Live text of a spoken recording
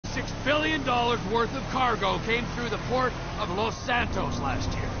billion worth of cargo came through the port of Los Santos last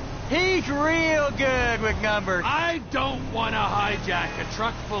year. He's real good with numbers. I don't want to hijack a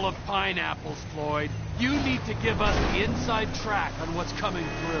truck full of pineapples, Floyd. You need to give us the inside track on what's coming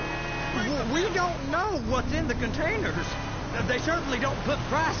through. We don't know what's in the containers. They certainly don't put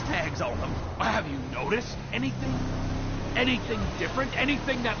price tags on them. Have you noticed anything? Anything different?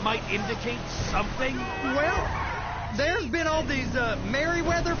 Anything that might indicate something? Well, there's been all these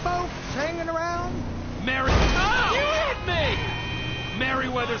Merryweather folks hanging around. Oh! You hit me!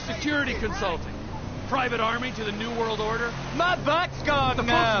 Merryweather Security Consulting. Private army to the New World Order. My butt's gone The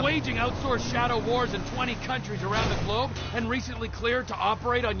numb. folks waging outsourced shadow wars in 20 countries around the globe and recently cleared to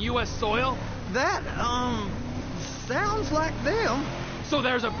operate on U.S. soil. That, sounds like them. So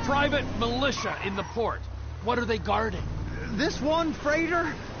there's a private militia in the port. What are they guarding? This one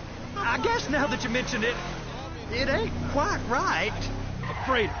freighter? I guess now that you mention it, it ain't quite right. A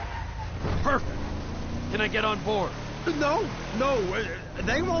freighter. Perfect. Can I get on board? No,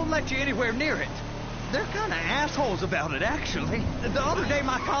 they won't let you anywhere near it. They're kind of assholes about it, actually. The other day,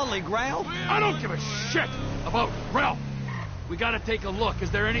 my colleague, Ralph... I don't give a shit about Ralph. We gotta take a look.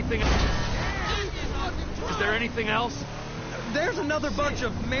 Is there anything else? There's another bunch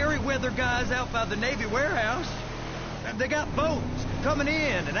of Merryweather guys out by the Navy warehouse. They got boats coming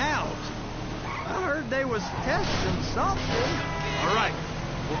in and out. I heard they was testing something. All right.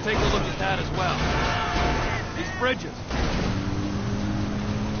 We'll take a look at that as well. These bridges.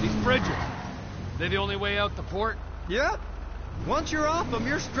 They the only way out the port? Yep. Once you're off them,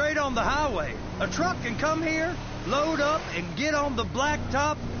 you're straight on the highway. A truck can come here, load up, and get on the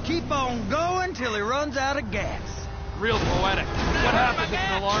blacktop, keep on going till he runs out of gas. Real poetic. What happens if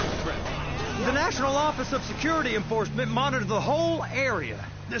an alarm trips? The National Office of Security Enforcement monitors the whole area.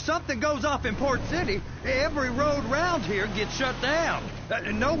 If something goes off in Port City, every road round here gets shut down.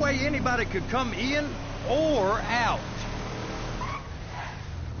 No way anybody could come in or out.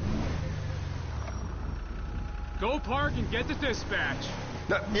 Go park and get the dispatch.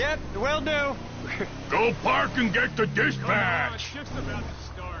 Yep, will do. Go park and get the dispatch. Shift's about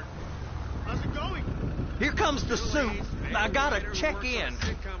to start. How's it going? Here comes the suit. I gotta check in.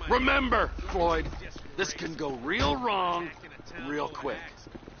 Remember, Floyd, this can go real wrong real quick.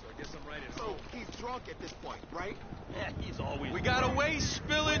 So he's drunk at this point, right? Yeah, he's always... We got a waste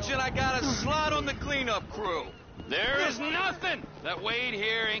spillage and I got a slot on the cleanup crew. There is nothing that Wade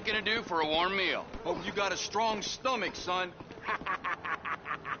here ain't gonna do for a warm meal. Hope you got a strong stomach, son.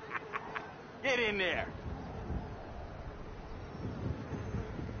 Get in there.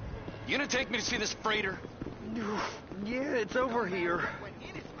 You gonna take me to see this freighter? Yeah, it's over here.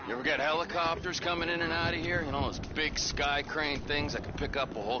 You ever got helicopters coming in and out of here? You know, those big sky crane things that can pick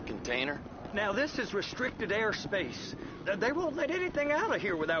up a whole container? Now, this is restricted airspace. They won't let anything out of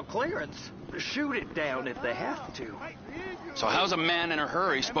here without clearance. Shoot it down if they have to. So how's a man in a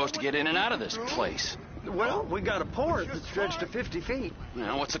hurry supposed to get in and out of this place? Well, we got a port that's stretched to 50 feet. You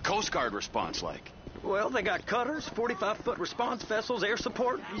know, what's the Coast Guard response like? Well, they got cutters, 45-foot response vessels, air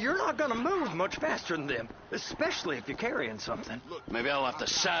support. You're not gonna move much faster than them, especially if you're carrying something. Maybe I'll have to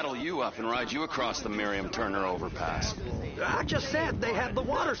saddle you up and ride you across the Miriam Turner overpass. I just said they had the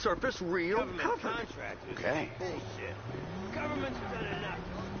water surface real covered. Okay. Government's done enough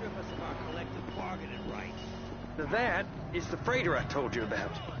to strip us of our collective bargaining rights. That is the freighter I told you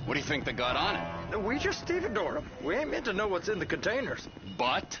about. What do you think they got on it? We just stevedore them. We ain't meant to know what's in the containers.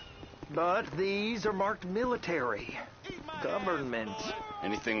 But? But these are marked military. Government.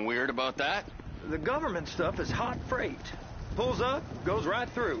 Anything weird about that? The government stuff is hot freight. Pulls up, goes right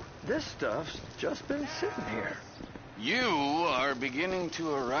through. This stuff's just been sitting here. You are beginning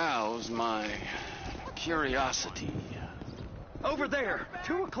to arouse my curiosity. Over there,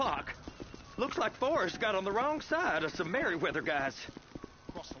 2 o'clock. Looks like Forrest got on the wrong side of some Merryweather guys.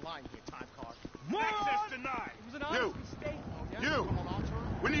 Cross the line here, time card. Access denied. It was an honest mistake. You!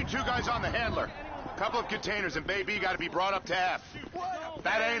 We need 2 guys on the handler. A couple of containers and Baby got to be brought up to F.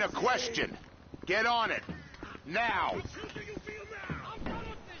 That ain't a question. Get on it. Now! I'm done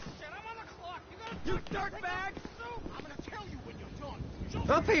with this shit. I'm on the clock. You dirtbag! I'm gonna tell you when you're done.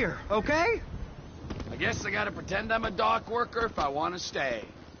 Up here, okay? I guess I gotta pretend I'm a dock worker if I want to stay.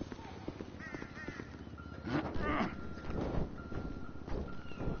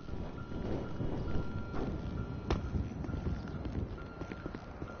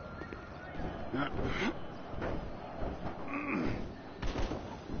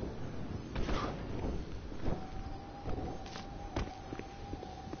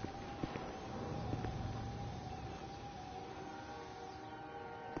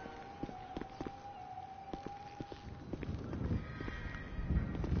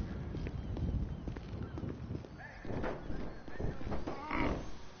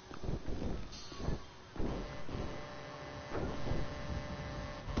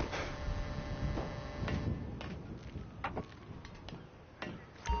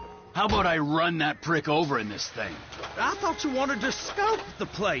 How about I run that prick over in this thing? I thought you wanted to scope the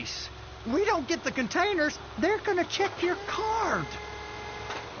place. We don't get the containers, they're gonna check your card.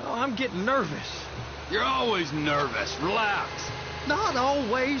 Oh, I'm getting nervous. You're always nervous. Relax. Not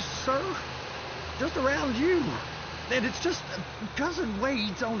always, sir. Just around you. And it's just Cousin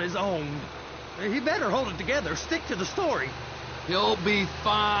Wade's on his own. He better hold it together. Stick to the story. He'll be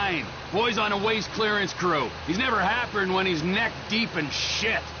fine. Boy's on a waste clearance crew. He's never happier than when he's neck deep in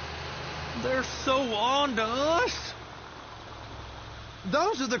shit. They're so on to us.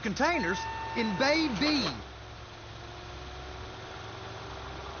 Those are the containers in Bay B.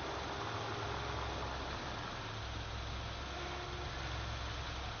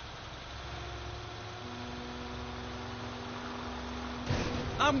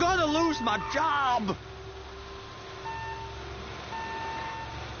 I'm gonna lose my job.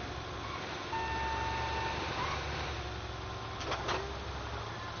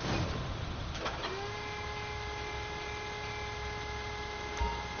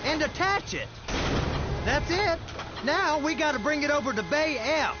 And attach it. That's it. Now we gotta bring it over to Bay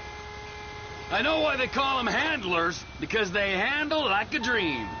F. I know why they call them handlers, because they handle like a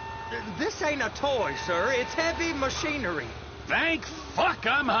dream. This ain't a toy, sir. It's heavy machinery. Thank fuck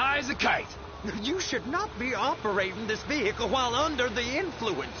I'm high as a kite. You should not be operating this vehicle while under the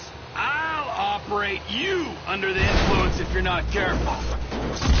influence. I'll operate you under the influence if you're not careful.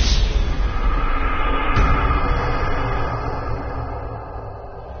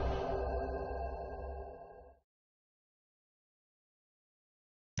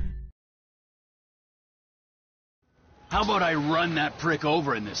 How about I run that prick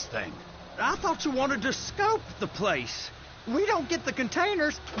over in this thing? I thought you wanted to scope the place. We don't get the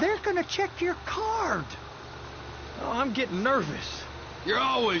containers, they're gonna check your card. Oh, I'm getting nervous. You're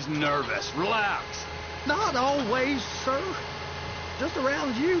always nervous. Relax. Not always, sir. Just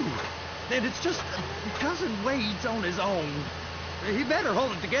around you. And it's just Cousin Wade's on his own. He better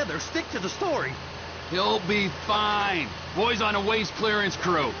hold it together. Stick to the story. He'll be fine. Boy's on a waste clearance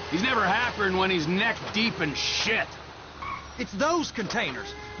crew. He's never happier than when he's neck deep in shit. It's those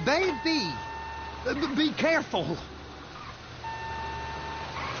containers. Bay B. Be careful.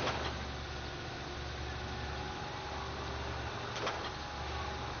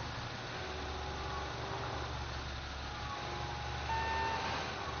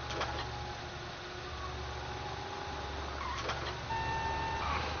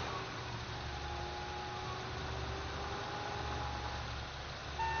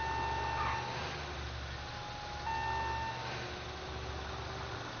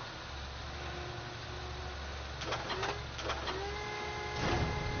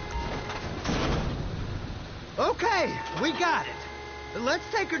 Okay, we got it. Let's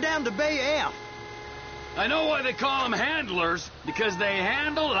take her down to Bay F. I know why they call them handlers, because they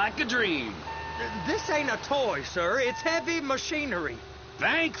handle like a dream. This ain't a toy, sir. It's heavy machinery.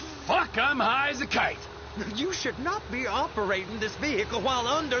 Thank fuck I'm high as a kite. You should not be operating this vehicle while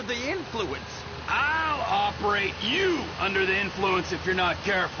under the influence. I'll operate you under the influence if you're not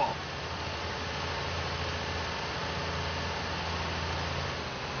careful.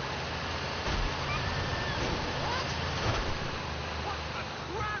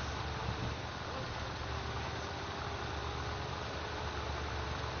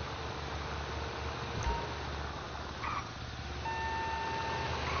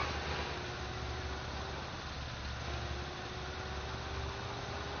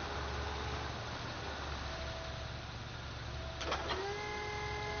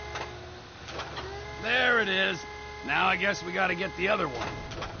 There it is. Now I guess we gotta get the other one.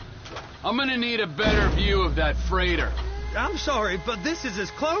 I'm gonna need a better view of that freighter. I'm sorry, but this is as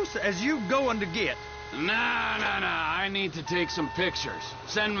close as you going to get. Nah. I need to take some pictures.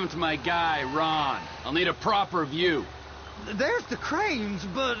 Send them to my guy, Ron. I'll need a proper view. There's the cranes,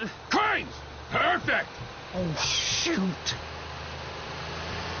 but... Cranes! Perfect! Oh, shoot.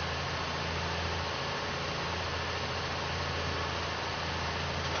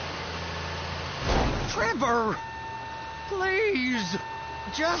 Trevor! Please!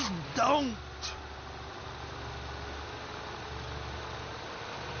 Just don't!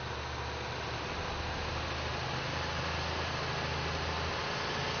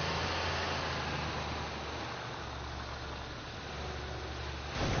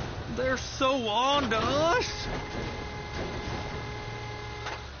 They're so on to us!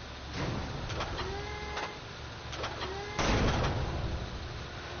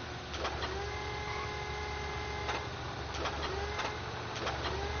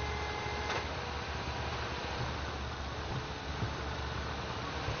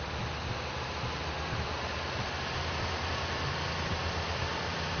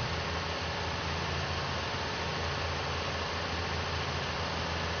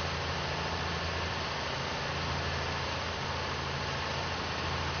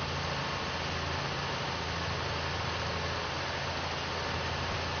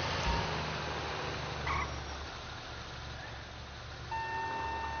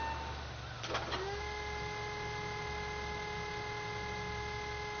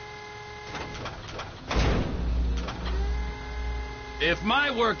 If my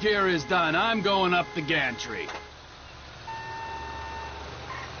work here is done, I'm going up the gantry.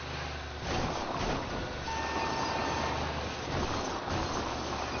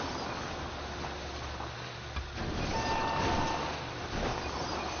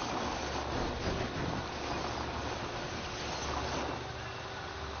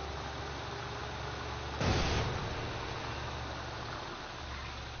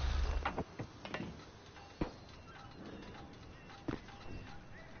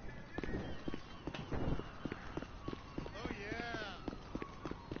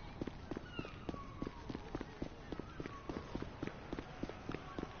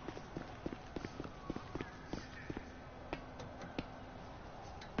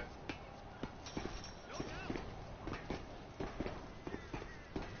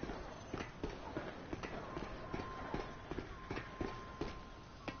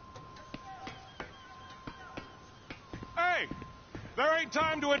 Hey, there ain't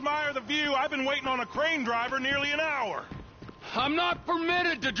time to admire the view. I've been waiting on a crane driver nearly an hour. I'm not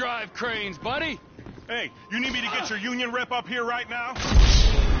permitted to drive cranes, buddy. Hey, you need me to get your union rep up here right now?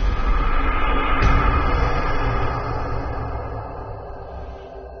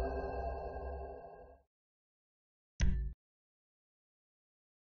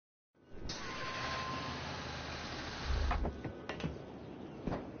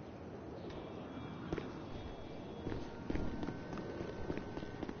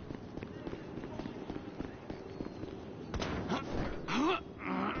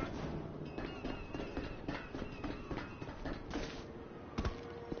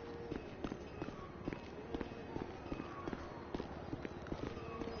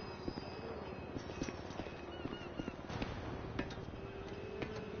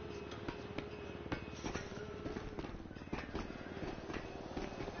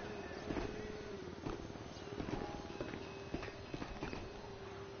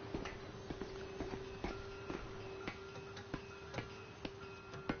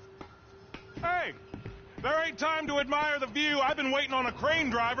 Hey, there ain't time to admire the view. I've been waiting on a crane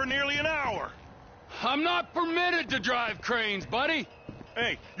driver nearly an hour. I'm not permitted to drive cranes, buddy.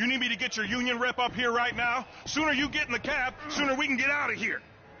 Hey, you need me to get your union rep up here right now? Sooner you get in the cab, sooner we can get out of here.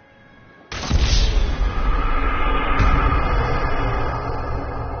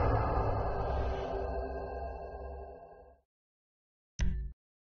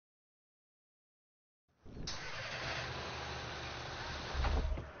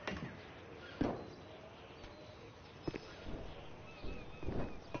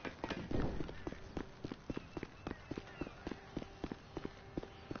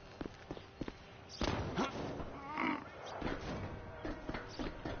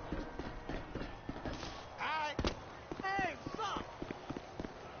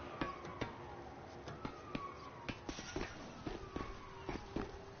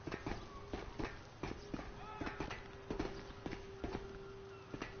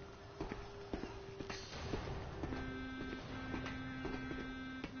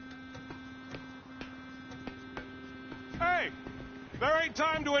 Hey, there ain't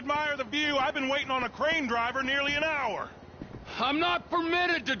time to admire the view. I've been waiting on a crane driver nearly an hour. I'm not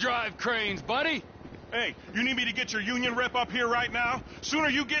permitted to drive cranes, buddy. Hey, you need me to get your union rep up here right now? Sooner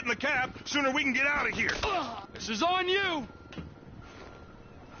you get in the cab, sooner we can get out of here. This is on you.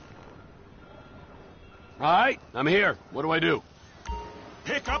 All right, I'm here. What do I do?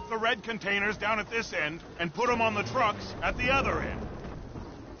 Pick up the red containers down at this end and put them on the trucks at the other end.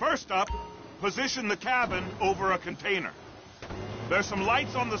 First up, position the cabin over a container. There's some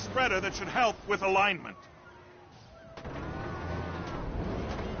lights on the spreader that should help with alignment.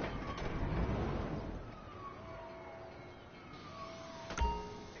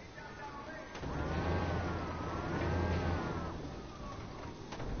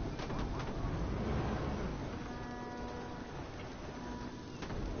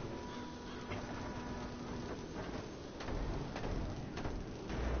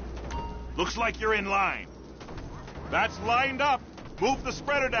 Looks like you're in line. That's lined up. Move the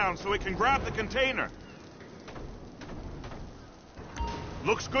spreader down so it can grab the container.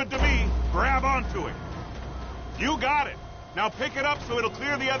 Looks good to me. Grab onto it. You got it. Now pick it up so it'll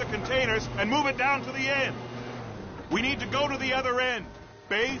clear the other containers and move it down to the end. We need to go to the other end.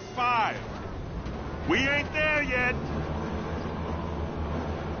 Bay 5. We ain't there yet.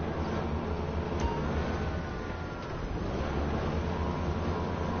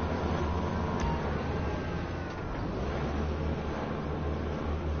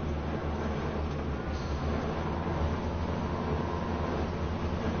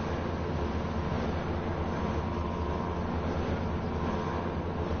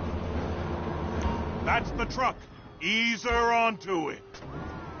 That's the truck. Ease her onto it.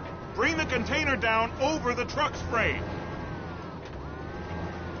 Bring the container down over the truck's frame.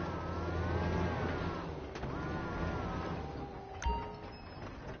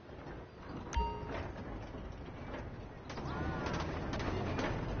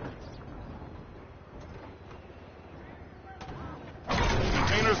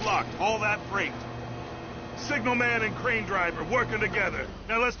 Container's locked. All that freight. Signalman and crane driver working together.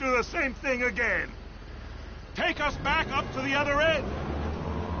 Now let's do the same thing again. Take us back up to the other end.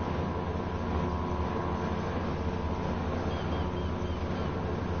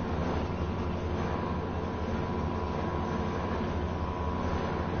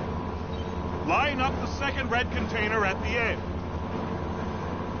 Line up the second red container at the end.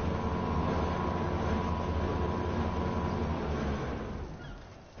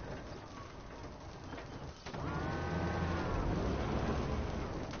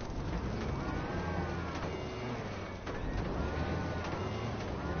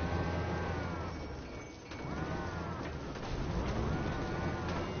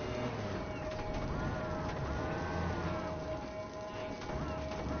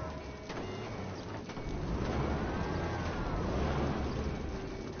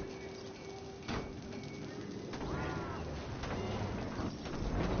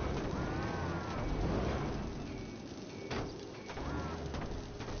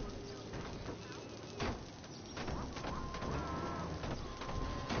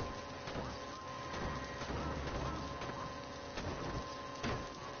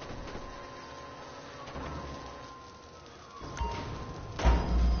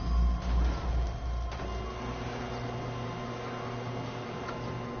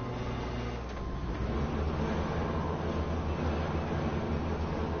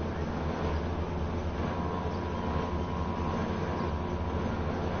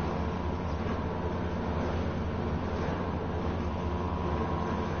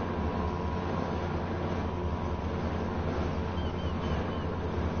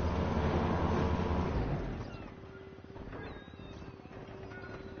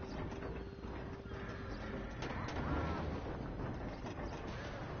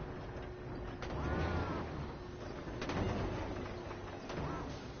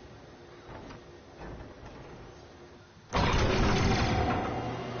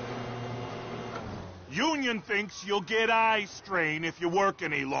 Union thinks you'll get eye strain if you work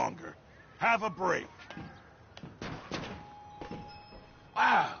any longer. Have a break.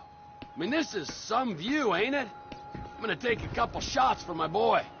 Wow. I mean, this is some view, ain't it? I'm gonna take a couple shots for my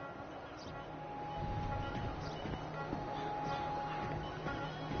boy.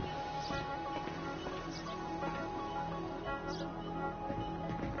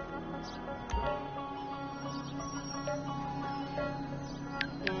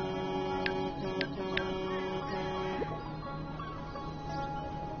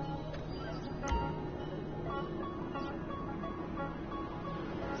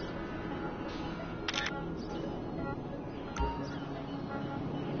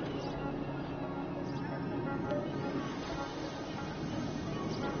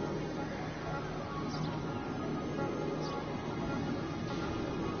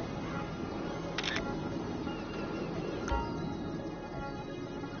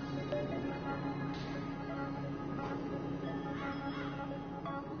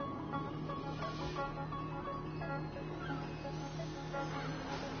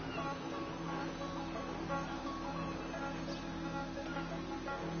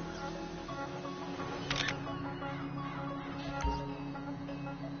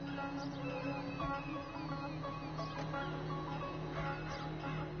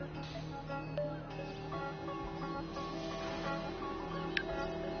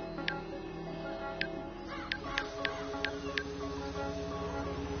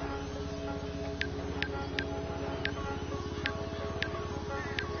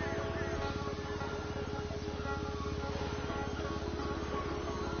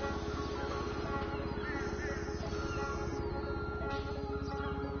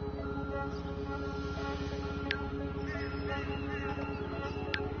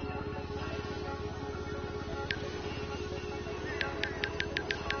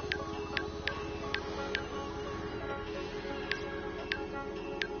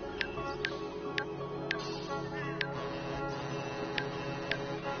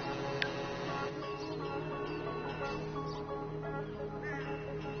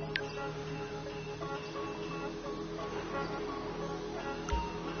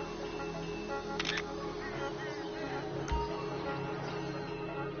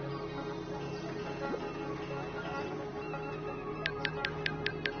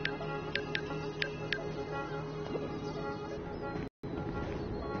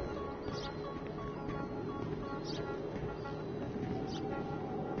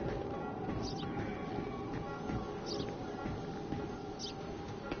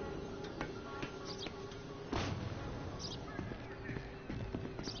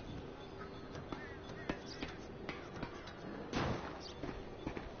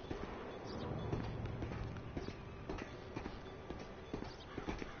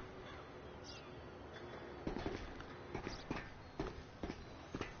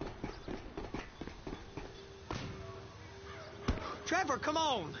 Trevor, come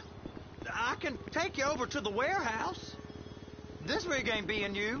on. I can take you over to the warehouse. This rig ain't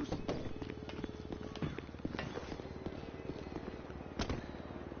being used.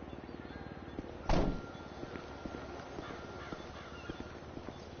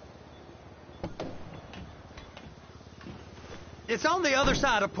 It's on the other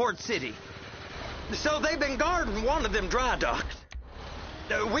side of Port City. So they've been guarding one of them dry docks.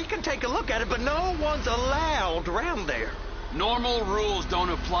 We can take a look at it, but no one's allowed around there. Normal rules don't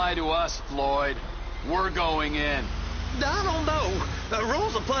apply to us, Floyd. We're going in. I don't know. The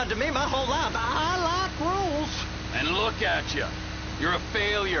rules applied to me my whole life. I like rules. And look at you. You're a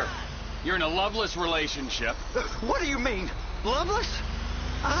failure. You're in a loveless relationship. What do you mean? Loveless?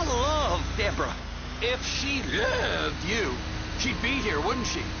 I love Deborah. If she loved you, she'd be here, wouldn't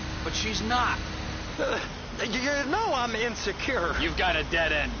she? But she's not. You know I'm insecure. You've got a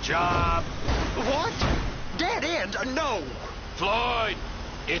dead-end job. What? Dead end? No. Floyd,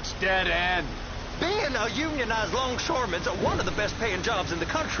 it's dead end. Being a unionized longshoreman's one of the best paying jobs in the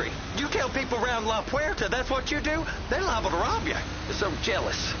country. You tell people around La Puerta that's what you do, they're liable to rob you. They're so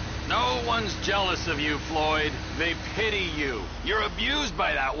jealous. No one's jealous of you, Floyd. They pity you. You're abused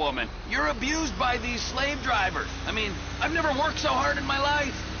by that woman. You're abused by these slave drivers. I mean, I've never worked so hard in my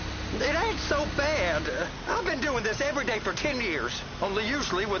life. It ain't so bad. I've been doing this every day for 10 years, only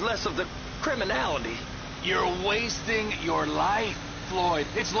usually with less of the criminality. You're wasting your life, Floyd.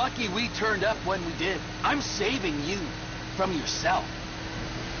 It's lucky we turned up when we did. I'm saving you from yourself.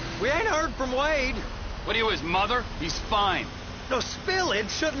 We ain't heard from Wade. What are you, his mother? He's fine. No,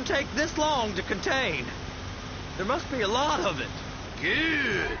 spillage shouldn't take this long to contain. There must be a lot of it.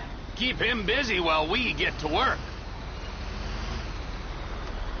 Good. Keep him busy while we get to work.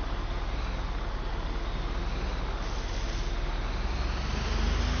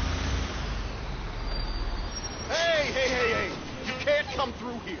 Hey! You can't come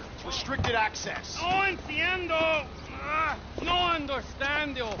through here. It's restricted access. No entiendo. No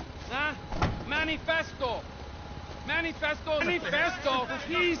understando. Manifesto. He said so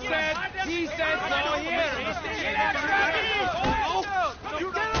here.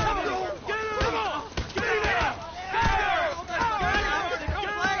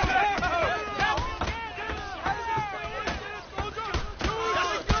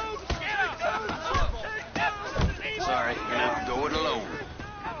 Sorry, you're gonna have to go it alone.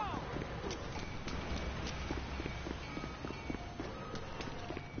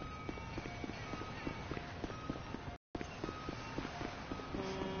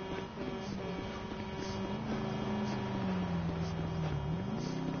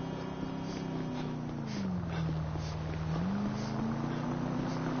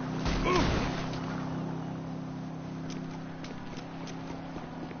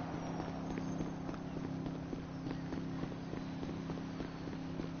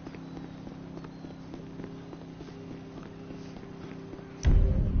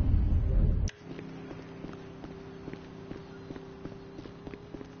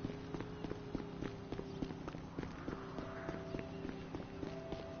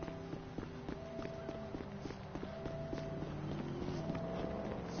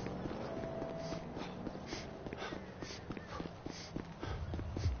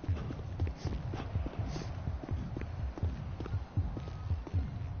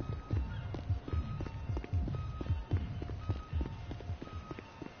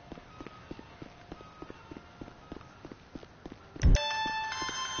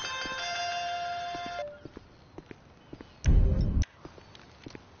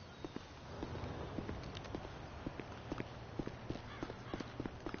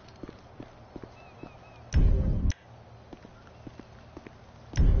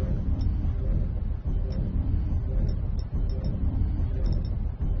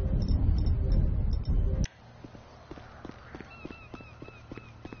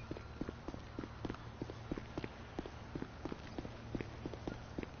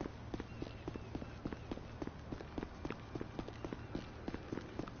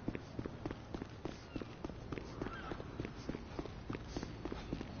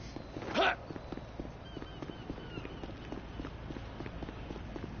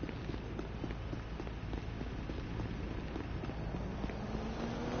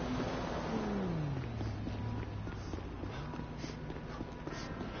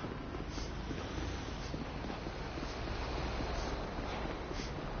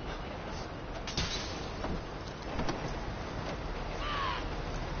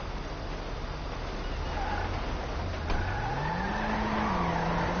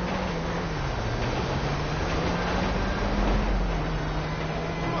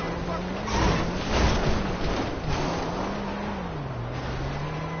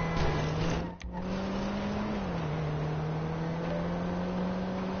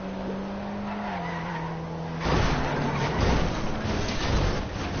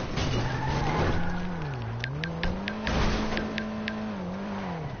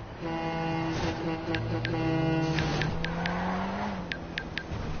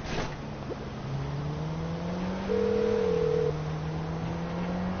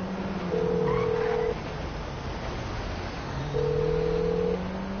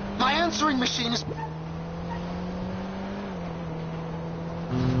 answering machine is...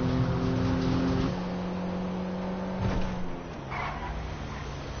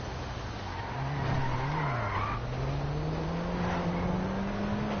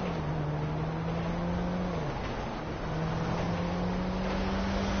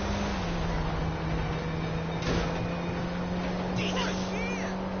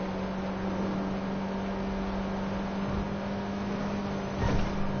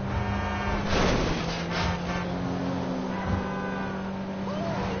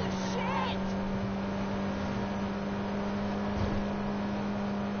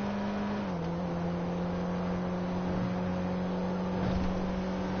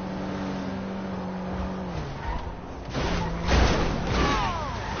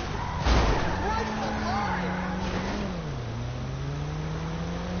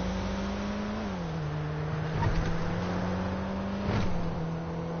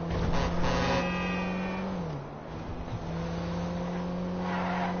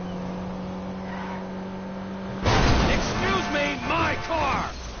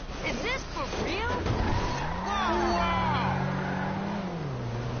 Is this for real?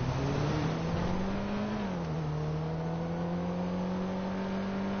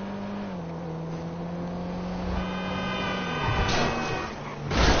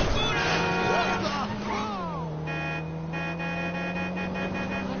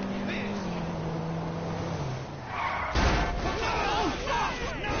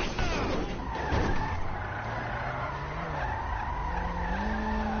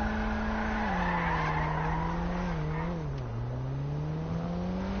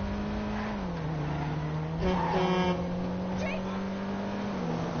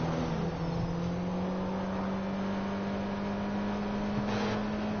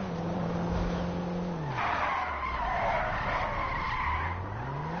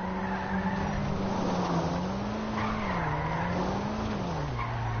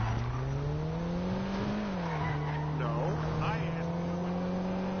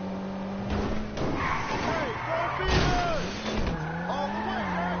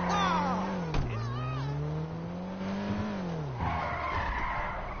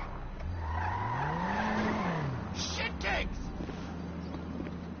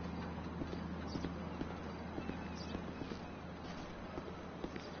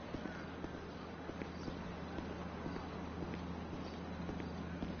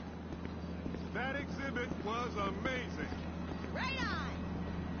 That exhibit was amazing. Right on!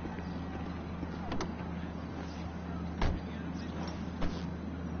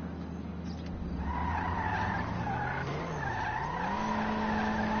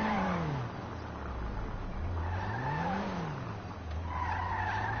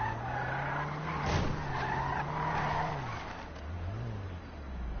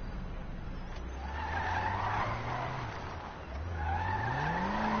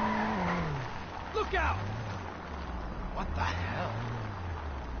 Look out! What the hell?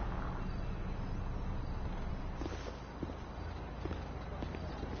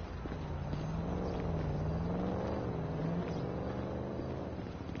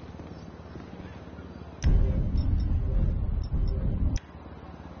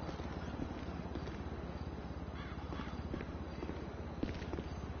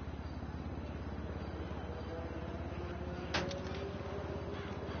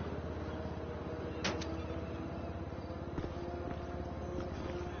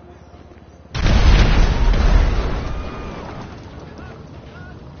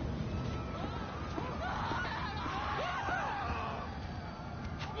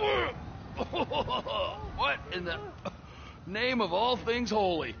 What in the name of all things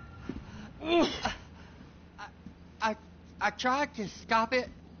holy? I tried to stop it,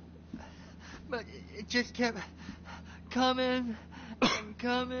 but it just kept coming and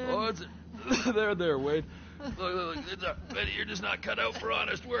coming. Oh, it's there, Wade. Look, you're just not cut out for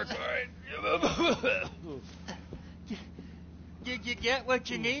honest work, all right? Did you get what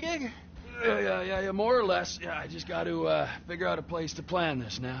you needed? Yeah, more or less. Yeah, I just got to figure out a place to plan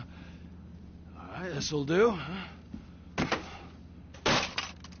this now. All right, this'll do.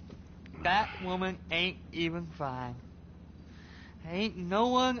 That woman ain't even fine. Ain't no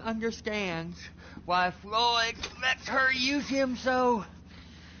one understands why Floyd lets her use him so.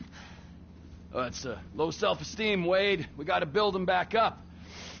 Oh, it's low self-esteem, Wade. We got to build him back up.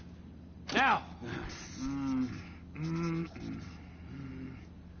 Now.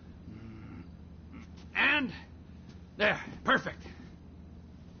 And there, perfect.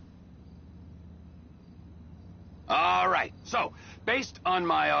 All right. So, based on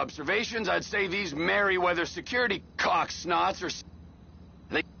my observations, I'd say these Merryweather security cocksnots are...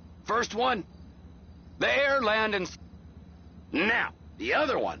 First one, the air, land, and... Now, the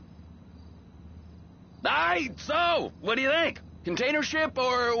other one. Aye, so, what do you think? Container ship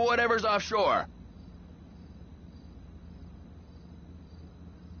or whatever's offshore?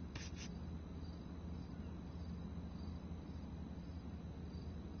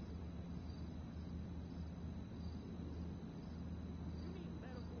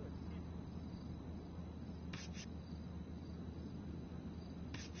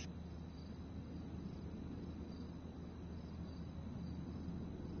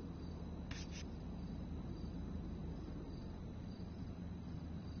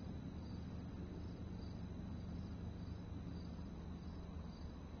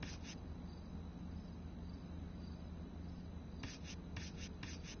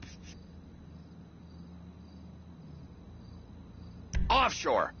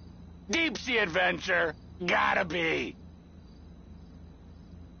 Offshore. Deep sea adventure. Gotta be.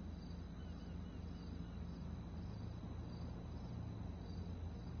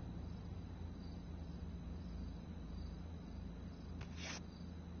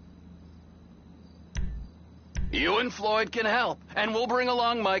 You and Floyd can help, and we'll bring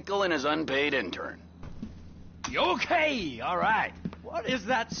along Michael and his unpaid intern. Okay, all right. What is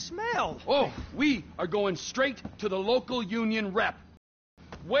that smell? Oh, we are going straight to the local union rep.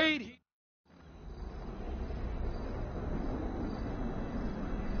 Wade...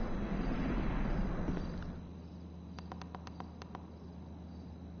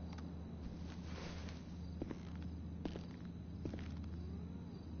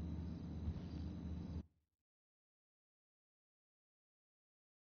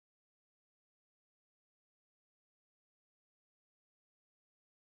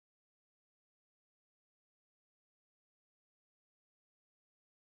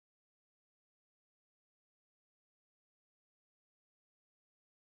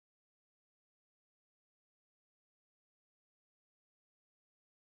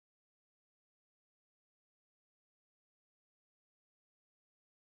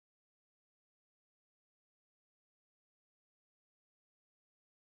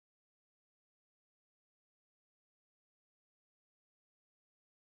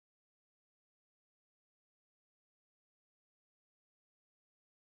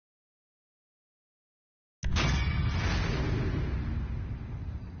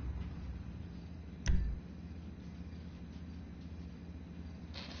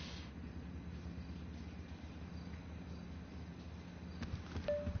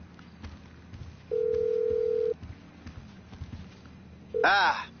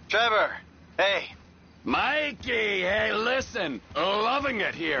 Ah, Trevor. Hey. Mikey, hey, listen. Loving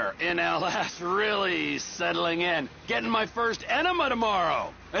it here in LS. Really settling in. Getting my first enema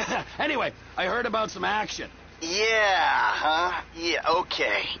tomorrow. Anyway, I heard about some action. Yeah, huh? Yeah,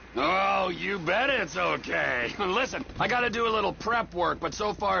 okay. Oh, you bet it's okay. Listen, I gotta do a little prep work, but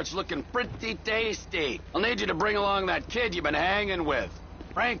so far it's looking pretty tasty. I'll need you to bring along that kid you've been hanging with,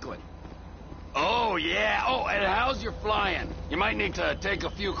 Franklin. Oh, yeah. Oh, and how's your flying? You might need to take a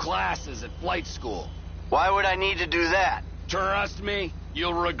few classes at flight school. Why would I need to do that? Trust me,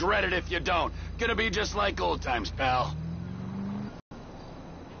 you'll regret it if you don't. Gonna be just like old times, pal.